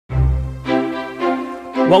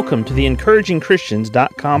Welcome to the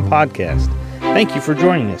EncouragingChristians.com podcast. Thank you for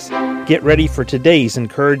joining us. Get ready for today's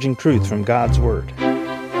encouraging truth from God's Word.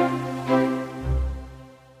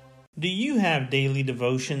 Do you have daily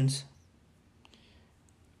devotions?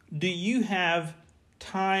 Do you have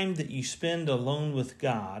time that you spend alone with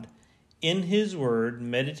God in His Word,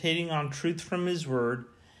 meditating on truth from His Word,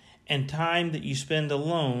 and time that you spend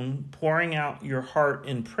alone pouring out your heart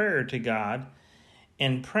in prayer to God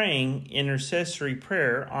and praying intercessory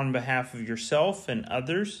prayer on behalf of yourself and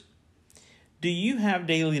others? Do you have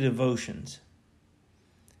daily devotions?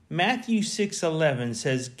 Matthew 6:11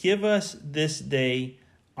 says, "Give us this day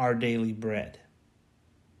our daily bread."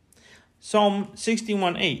 Psalm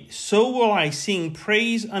 61:8, "So will I sing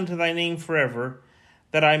praise unto thy name forever,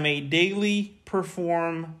 that I may daily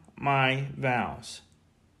perform my vows."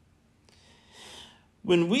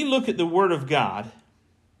 When we look at the Word of God,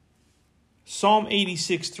 Psalm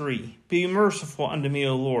 86:3, "Be merciful unto me,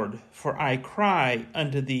 O Lord, for I cry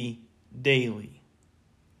unto thee daily."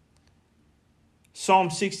 Psalm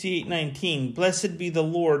 68:19, "Blessed be the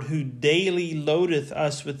Lord, who daily loadeth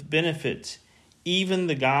us with benefits, even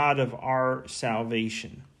the God of our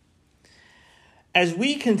salvation." As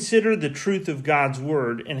we consider the truth of God's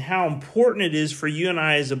Word and how important it is for you and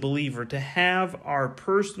I as a believer to have our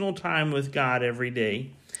personal time with God every day,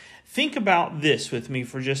 think about this with me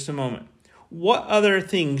for just a moment. What other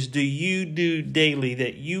things do you do daily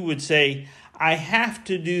that you would say, I have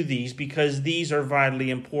to do these because these are vitally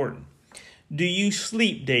important? Do you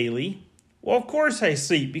sleep daily? Well, of course I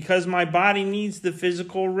sleep because my body needs the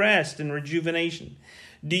physical rest and rejuvenation.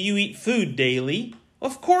 Do you eat food daily?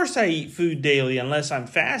 Of course I eat food daily unless I'm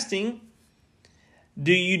fasting.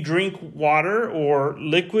 Do you drink water or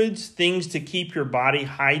liquids, things to keep your body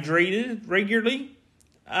hydrated regularly?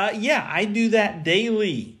 Yeah, I do that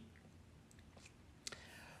daily.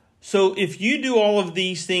 So if you do all of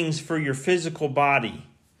these things for your physical body,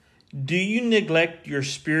 do you neglect your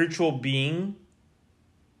spiritual being?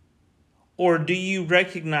 Or do you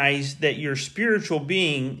recognize that your spiritual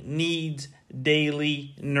being needs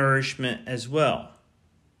daily nourishment as well?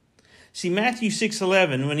 See, Matthew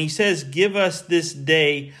 6:11, when he says, "Give us this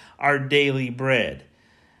day our daily bread."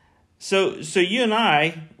 So you and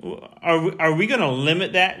I, are we going to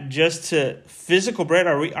limit that just to physical bread?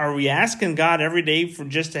 Are we asking God every day for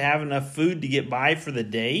just to have enough food to get by for the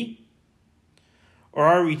day? Or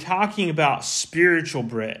are we talking about spiritual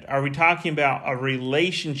bread? Are we talking about a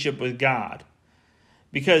relationship with God?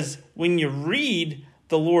 Because when you read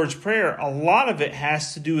the Lord's Prayer, a lot of it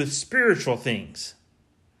has to do with spiritual things.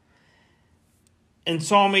 In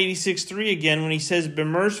Psalm 86:3 again, when he says, "Be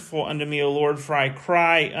merciful unto me, O Lord, for I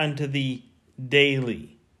cry unto thee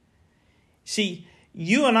daily." See,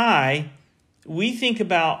 you and I, we think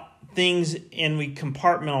about things and we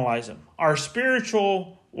compartmentalize them. Our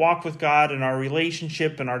spiritual walk with God and our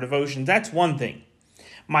relationship and our devotion, that's one thing.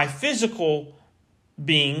 My physical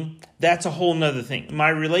being, that's a whole nother thing. My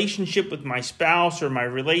relationship with my spouse or my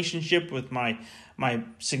relationship with my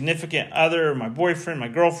significant other, my boyfriend, my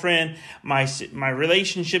girlfriend, my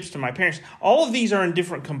relationships to my parents, all of these are in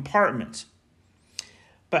different compartments.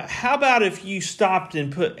 But how about if you stopped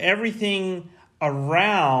and put everything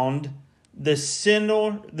around the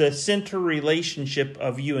center relationship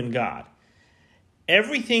of you and God?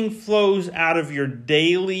 Everything flows out of your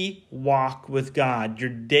daily walk with God,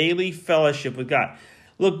 your daily fellowship with God.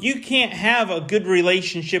 Look, you can't have a good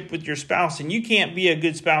relationship with your spouse and you can't be a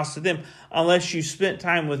good spouse to them unless you spent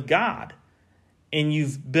time with God and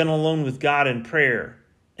you've been alone with God in prayer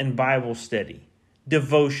and Bible study,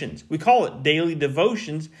 devotions. We call it daily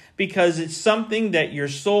devotions because it's something that your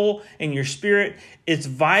soul and your spirit, it's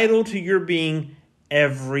vital to your being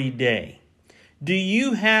every day. Do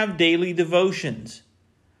you have daily devotions?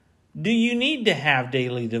 Do you need to have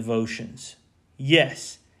daily devotions?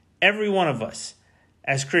 Yes, every one of us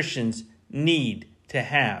as Christians need to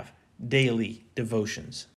have daily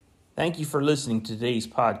devotions. Thank you for listening to today's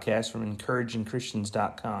podcast from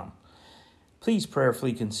EncouragingChristians.com. Please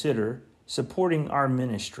prayerfully consider supporting our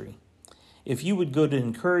ministry. If you would go to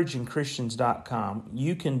EncouragingChristians.com,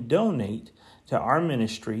 you can donate to our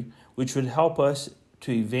ministry, which would help us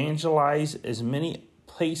to evangelize as many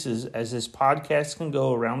places as this podcast can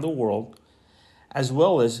go around the world, as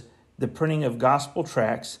well as the printing of gospel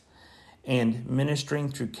tracts and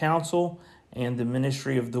ministering through counsel and the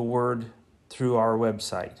ministry of the Word through our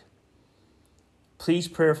website. Please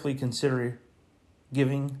prayerfully consider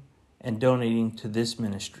giving and donating to this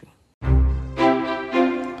ministry.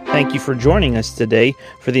 Thank you for joining us today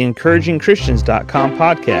for the EncouragingChristians.com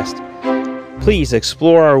podcast. Please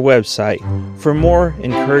explore our website for more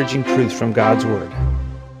encouraging truth from God's Word.